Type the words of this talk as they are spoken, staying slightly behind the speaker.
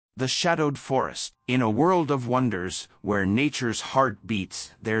The Shadowed Forest. In a world of wonders, where nature's heart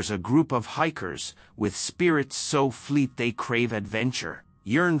beats, there's a group of hikers, with spirits so fleet they crave adventure.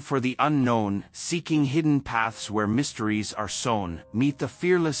 Yearn for the unknown, seeking hidden paths where mysteries are sown. Meet the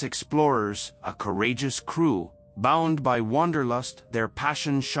fearless explorers, a courageous crew, bound by wanderlust, their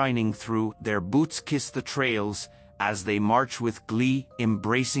passion shining through. Their boots kiss the trails, as they march with glee,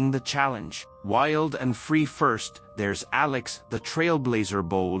 embracing the challenge. Wild and free first, there's Alex, the trailblazer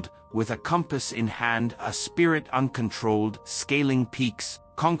bold, with a compass in hand, a spirit uncontrolled, scaling peaks,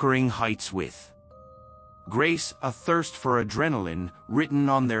 conquering heights with grace, a thirst for adrenaline, written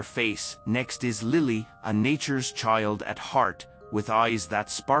on their face. Next is Lily, a nature's child at heart, with eyes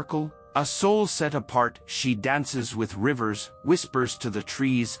that sparkle, a soul set apart. She dances with rivers, whispers to the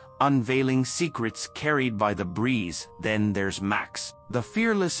trees, unveiling secrets carried by the breeze. Then there's Max, the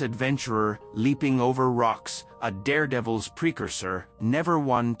fearless adventurer, leaping over rocks, a daredevil's precursor, never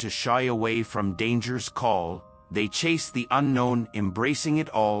one to shy away from danger's call. They chase the unknown, embracing it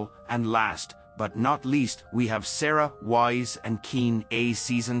all. And last, but not least, we have Sarah, wise and keen, a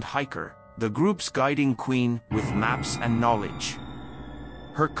seasoned hiker, the group's guiding queen, with maps and knowledge.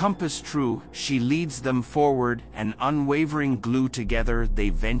 Her compass true, she leads them forward, an unwavering glue. Together they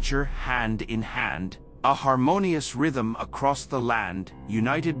venture, hand in hand, a harmonious rhythm across the land.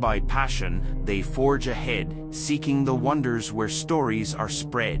 United by passion, they forge ahead, seeking the wonders where stories are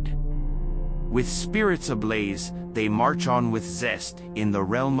spread. With spirits ablaze, they march on with zest. In the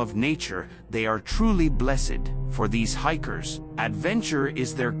realm of nature, they are truly blessed. For these hikers, adventure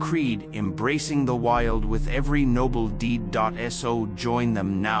is their creed, embracing the wild with every noble deed. So join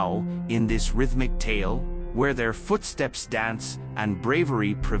them now, in this rhythmic tale, where their footsteps dance, and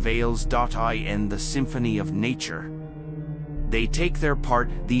bravery prevails. In the symphony of nature, they take their part,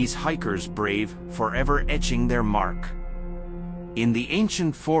 these hikers brave, forever etching their mark. In the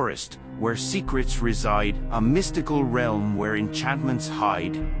ancient forest, where secrets reside, a mystical realm where enchantments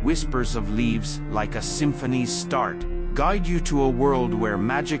hide, whispers of leaves, like a symphony's start, guide you to a world where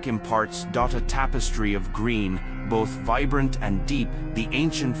magic imparts. A tapestry of green, both vibrant and deep, the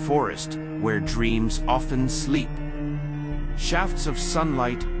ancient forest, where dreams often sleep. Shafts of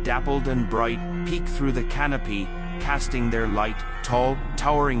sunlight, dappled and bright, peek through the canopy, casting their light. Tall,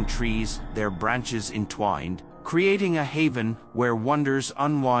 towering trees, their branches entwined, creating a haven where wonders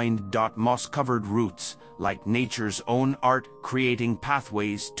unwind. Moss-covered roots, like nature's own art, creating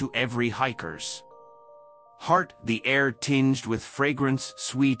pathways to every hiker's heart. The air tinged with fragrance,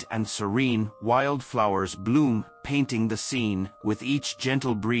 sweet and serene, wildflowers bloom, painting the scene. With each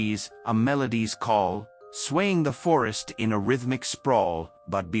gentle breeze, a melody's call, swaying the forest in a rhythmic sprawl.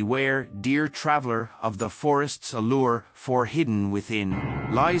 But beware, dear traveler, of the forest's allure, for hidden within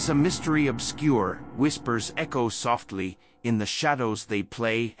lies a mystery obscure. Whispers echo softly, in the shadows they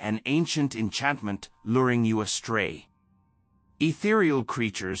play, an ancient enchantment, luring you astray. Ethereal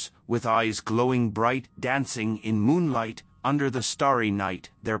creatures, with eyes glowing bright, dancing in moonlight, under the starry night,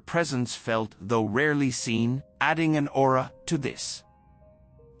 their presence felt, though rarely seen, adding an aura to this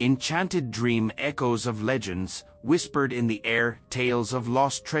enchanted dream. Echoes of legends, whispered in the air, tales of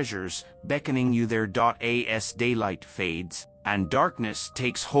lost treasures, beckoning you there. As daylight fades, and darkness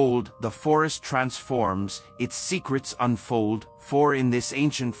takes hold, the forest transforms, its secrets unfold. For in this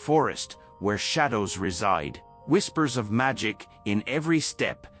ancient forest, where shadows reside, whispers of magic, in every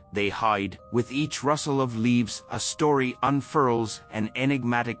step, they hide. With each rustle of leaves, a story unfurls, an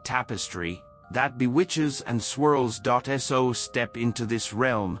enigmatic tapestry that bewitches and swirls. So step into this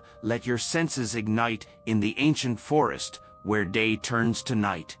realm, let your senses ignite, in the ancient forest, where day turns to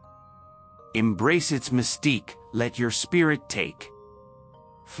night. Embrace its mystique, let your spirit take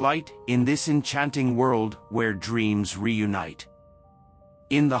flight, in this enchanting world, where dreams reunite.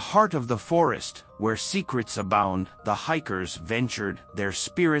 In the heart of the forest, where secrets abound, the hikers ventured, their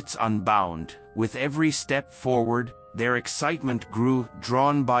spirits unbound. With every step forward, their excitement grew,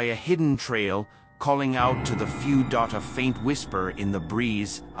 drawn by a hidden trail, calling out to the few. A faint whisper in the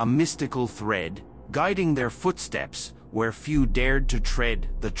breeze, a mystical thread, guiding their footsteps, where few dared to tread.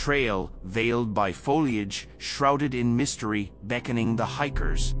 The trail, veiled by foliage, shrouded in mystery, beckoning the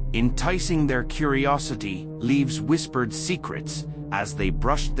hikers, enticing their curiosity. Leaves whispered secrets, as they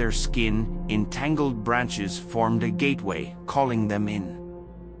brushed their skin, entangled branches formed a gateway, calling them in.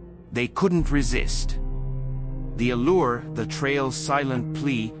 They couldn't resist the allure, the trail's silent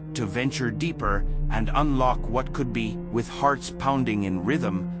plea, to venture deeper and unlock what could be. With hearts pounding in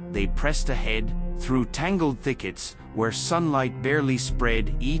rhythm, they pressed ahead, through tangled thickets, where sunlight barely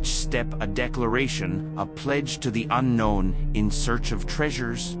spread. Each step a declaration, a pledge to the unknown. In search of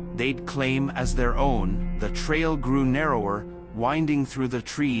treasures they'd claim as their own, the trail grew narrower, winding through the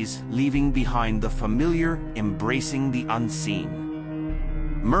trees, leaving behind the familiar, embracing the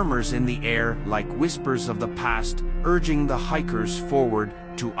unseen. Murmurs in the air like whispers of the past, urging the hikers forward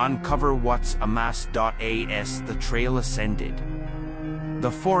to uncover what's amassed. As the trail ascended,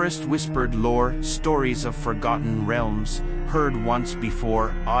 the forest whispered lore, stories of forgotten realms, heard once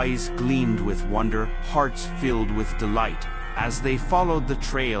before. Eyes gleamed with wonder, hearts filled with delight. As they followed the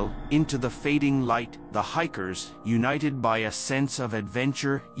trail into the fading light, the hikers, united by a sense of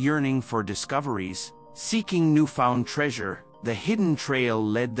adventure, yearning for discoveries, seeking newfound treasure, the hidden trail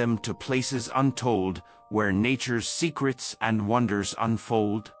led them to places untold, where nature's secrets and wonders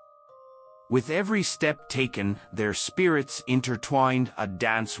unfold. With every step taken, their spirits intertwined, a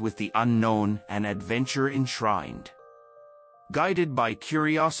dance with the unknown, an adventure enshrined. Guided by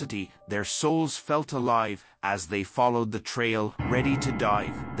curiosity, their souls felt alive as they followed the trail, ready to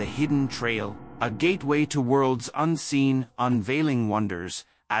dive. The hidden trail, a gateway to worlds unseen, unveiling wonders,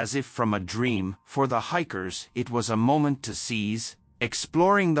 as if from a dream. For the hikers, it was a moment to seize,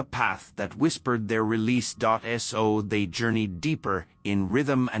 exploring the path that whispered their release. So they journeyed deeper, in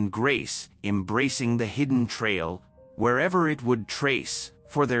rhythm and grace, embracing the hidden trail, wherever it would trace,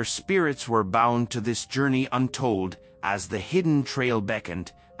 for their spirits were bound to this journey untold, as the hidden trail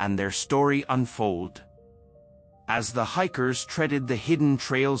beckoned, and their story unfold. As the hikers treaded the hidden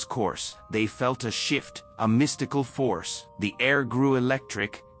trail's course, they felt a shift, a mystical force. The air grew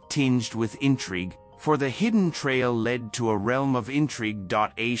electric, tinged with intrigue, for the hidden trail led to a realm of intrigue.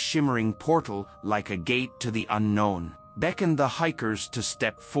 A shimmering portal, like a gate to the unknown, beckoned the hikers to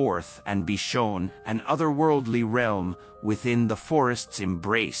step forth and be shown an otherworldly realm within the forest's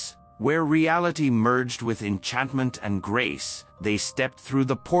embrace, where reality merged with enchantment and grace. They stepped through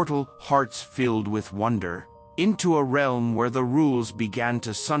the portal, hearts filled with wonder, into a realm where the rules began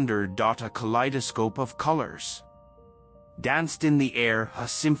to sunder. A kaleidoscope of colors danced in the air, a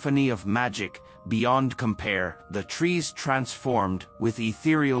symphony of magic beyond compare. The trees transformed with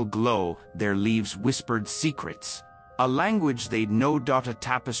ethereal glow, their leaves whispered secrets, a language they'd know. A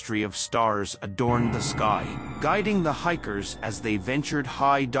tapestry of stars adorned the sky, guiding the hikers as they ventured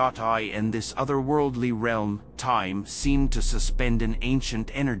high. In this otherworldly realm, time seemed to suspend an ancient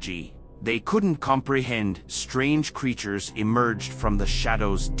energy they couldn't comprehend. Strange creatures emerged from the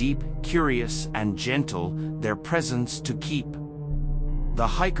shadows, deep, curious, and gentle, their presence to keep. The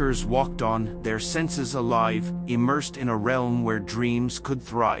hikers walked on, their senses alive, immersed in a realm where dreams could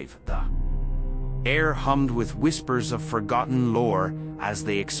thrive. The air hummed with whispers of forgotten lore as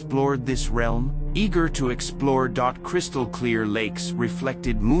they explored this realm, eager to explore. Crystal clear lakes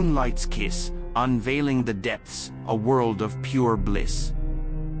reflected moonlight's kiss, unveiling the depths, a world of pure bliss.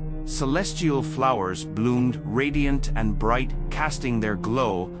 Celestial flowers bloomed, radiant and bright, casting their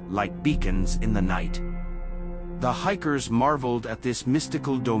glow like beacons in the night. The hikers marveled at this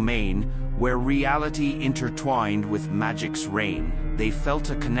mystical domain, where reality intertwined with magic's reign. They felt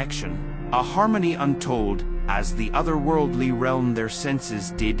a connection, a harmony untold, as the otherworldly realm their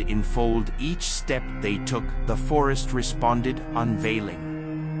senses did enfold. Each step they took, the forest responded, unveiling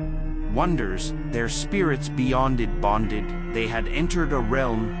wonders, their spirits beyond it bonded. They had entered a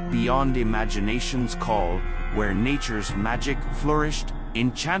realm beyond imagination's call, where nature's magic flourished,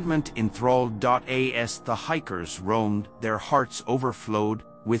 enchantment enthralled. As the hikers roamed, their hearts overflowed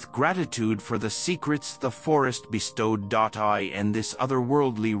with gratitude for the secrets the forest bestowed. In this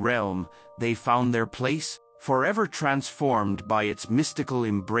otherworldly realm, they found their place, forever transformed by its mystical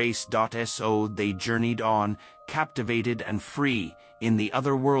embrace. So they journeyed on, captivated and free, in the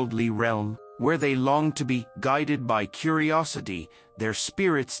otherworldly realm, where they longed to be. Guided by curiosity, their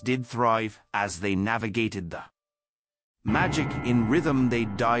spirits did thrive, as they navigated the magic in rhythm. They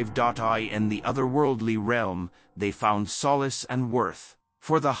dived. In the otherworldly realm, they found solace and worth,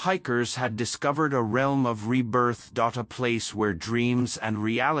 for the hikers had discovered a realm of rebirth. A place where dreams and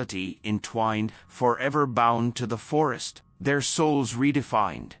reality entwined, forever bound to the forest, their souls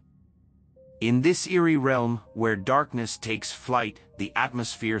redefined. In this eerie realm, where darkness takes flight, the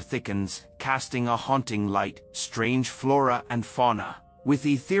atmosphere thickens, casting a haunting light. Strange flora and fauna, with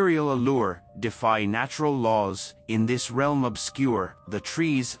ethereal allure, defy natural laws. In this realm obscure, the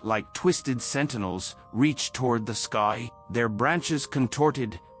trees, like twisted sentinels, reach toward the sky, their branches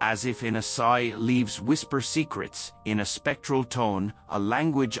contorted, as if in a sigh. Leaves whisper secrets, in a spectral tone, a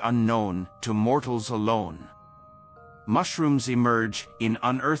language unknown to mortals alone. Mushrooms emerge, in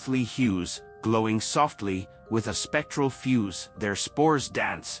unearthly hues, glowing softly, with a spectral fuse. Their spores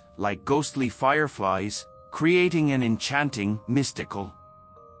dance, like ghostly fireflies, creating an enchanting, mystical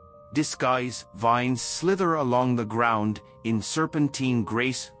disguise, vines slither along the ground, in serpentine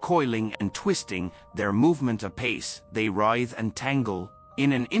grace, coiling and twisting, their movement apace, they writhe and tangle,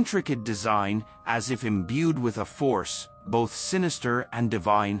 in an intricate design, as if imbued with a force, both sinister and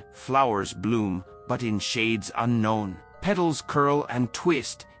divine. Flowers bloom, but in shades unknown. Petals curl and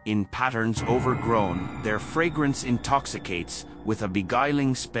twist, in patterns overgrown. Their fragrance intoxicates, with a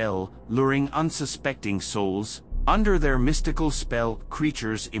beguiling spell, luring unsuspecting souls. Under their mystical spell,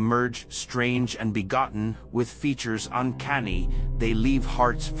 creatures emerge, strange and begotten, with features uncanny. They leave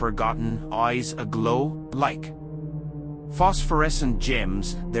hearts forgotten, eyes aglow, like phosphorescent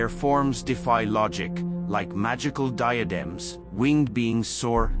gems. Their forms defy logic, like magical diadems. Winged beings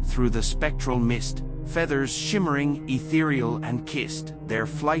soar through the spectral mist, feathers shimmering, ethereal and kissed. Their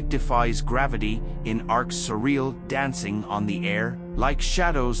flight defies gravity, in arcs surreal, dancing on the air, like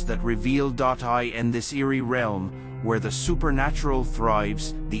shadows that reveal. In this eerie realm, where the supernatural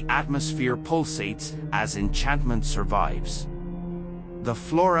thrives, the atmosphere pulsates, as enchantment survives. The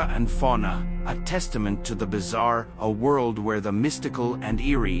flora and fauna, a testament to the bizarre, a world where the mystical and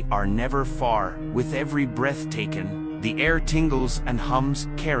eerie are never far. With every breath taken, the air tingles and hums,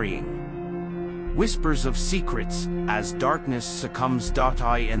 carrying whispers of secrets, as darkness succumbs.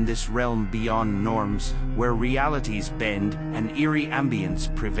 In this realm beyond norms, where realities bend, an eerie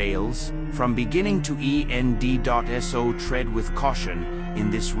ambience prevails. From beginning to end. So tread with caution, in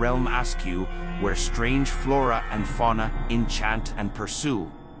this realm askew, where strange flora and fauna enchant and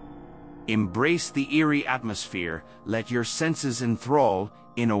pursue. Embrace the eerie atmosphere, let your senses enthrall,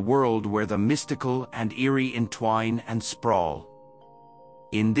 in a world where the mystical and eerie entwine and sprawl.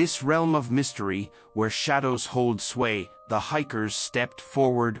 In this realm of mystery, where shadows hold sway, the hikers stepped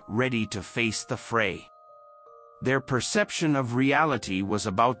forward, ready to face the fray. Their perception of reality was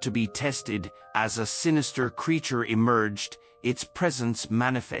about to be tested, as a sinister creature emerged, its presence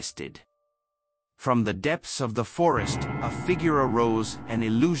manifested. From the depths of the forest, a figure arose, an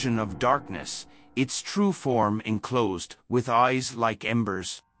illusion of darkness, its true form enclosed, with eyes like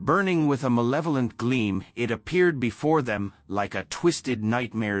embers. Burning with a malevolent gleam, it appeared before them, like a twisted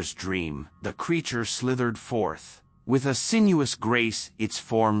nightmare's dream. The creature slithered forth, with a sinuous grace, its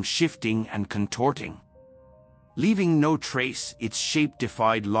form shifting and contorting. Leaving no trace, its shape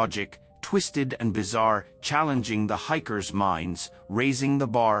defied logic, twisted and bizarre, challenging the hikers' minds. Raising the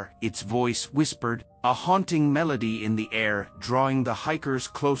bar, its voice whispered, a haunting melody in the air, drawing the hikers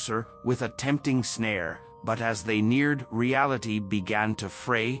closer, with a tempting snare. But as they neared, reality began to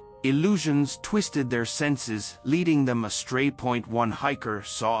fray. Illusions twisted their senses, leading them astray. One hiker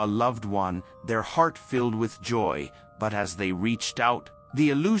saw a loved one, their heart filled with joy, but as they reached out,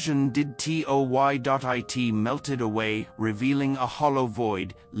 the illusion did it melted away, revealing a hollow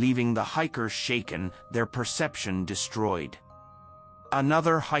void, leaving the hiker shaken, their perception destroyed.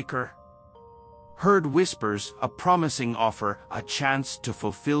 Another hiker heard whispers, a promising offer, a chance to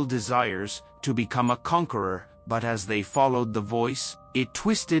fulfill desires, to become a conqueror. But as they followed the voice, it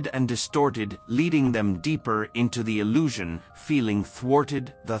twisted and distorted, leading them deeper into the illusion. Feeling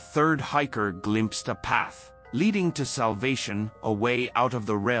thwarted, the third hiker glimpsed a path leading to salvation, a way out of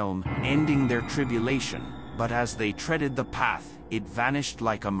the realm, ending their tribulation. But as they treaded the path, it vanished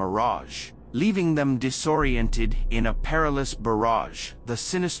like a mirage, leaving them disoriented in a perilous barrage. The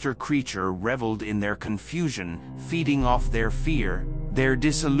sinister creature reveled in their confusion, feeding off their fear, their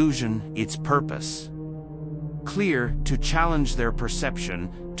disillusion, its purpose clear, to challenge their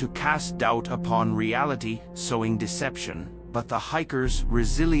perception, to cast doubt upon reality, sowing deception. But the hikers,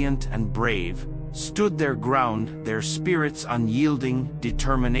 resilient and brave, stood their ground, their spirits unyielding,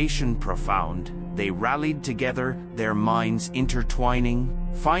 determination profound. They rallied together, their minds intertwining,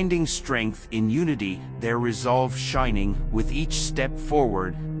 finding strength in unity, their resolve shining. With each step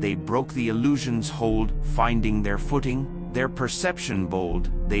forward, they broke the illusion's hold, finding their footing, their perception bold.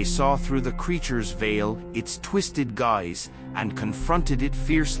 They saw through the creature's veil, its twisted guise, and confronted it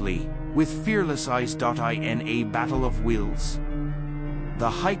fiercely, with fearless eyes. In a battle of wills, the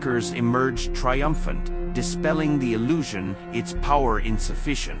hikers emerged triumphant, dispelling the illusion, its power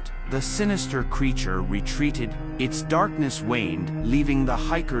insufficient. The sinister creature retreated, its darkness waned, leaving the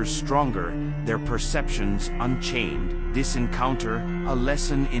hikers stronger, their perceptions unchained. This encounter, a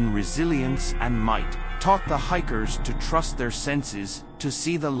lesson in resilience and might, taught the hikers to trust their senses, to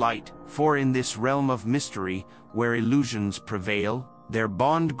see the light. For in this realm of mystery, where illusions prevail, their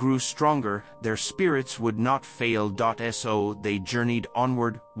bond grew stronger, their spirits would not fail. So they journeyed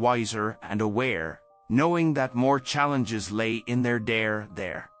onward, wiser and aware, knowing that more challenges lay in their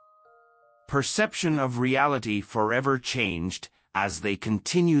perception of reality forever changed, as they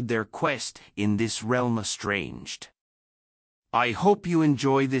continued their quest in this realm estranged. I hope you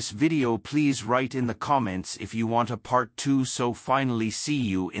enjoy this video. Please write in the comments if you want a part 2. So finally see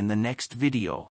you in the next video.